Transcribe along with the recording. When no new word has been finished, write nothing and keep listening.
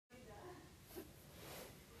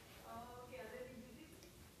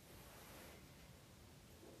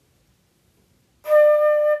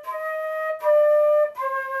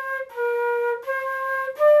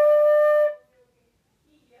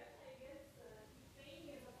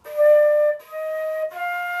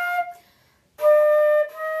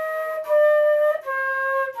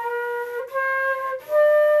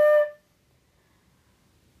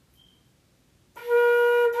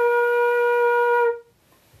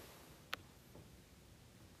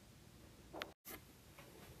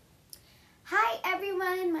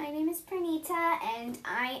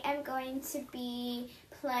going to be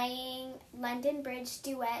playing London Bridge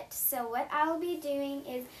duet. So what I'll be doing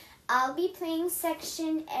is I'll be playing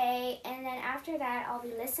section A, and then after that I'll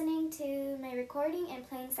be listening to my recording and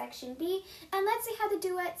playing section B, and let's see how the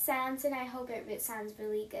duet sounds, and I hope it sounds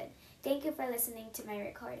really good. Thank you for listening to my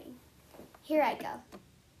recording. Here I go.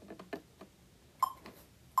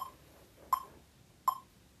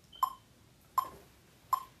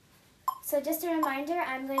 So just a reminder,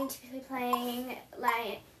 I'm going to be playing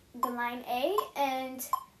the line A, and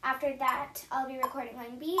after that I'll be recording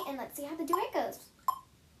line B, and let's see how the duet goes.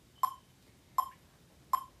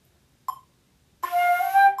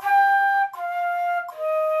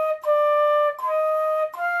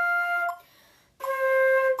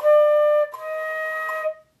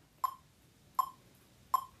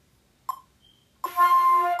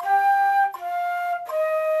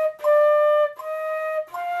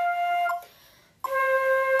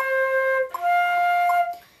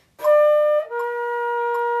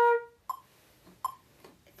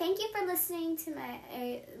 Thank you for listening to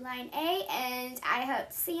my line A, and I hope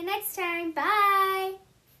to see you next time. Bye!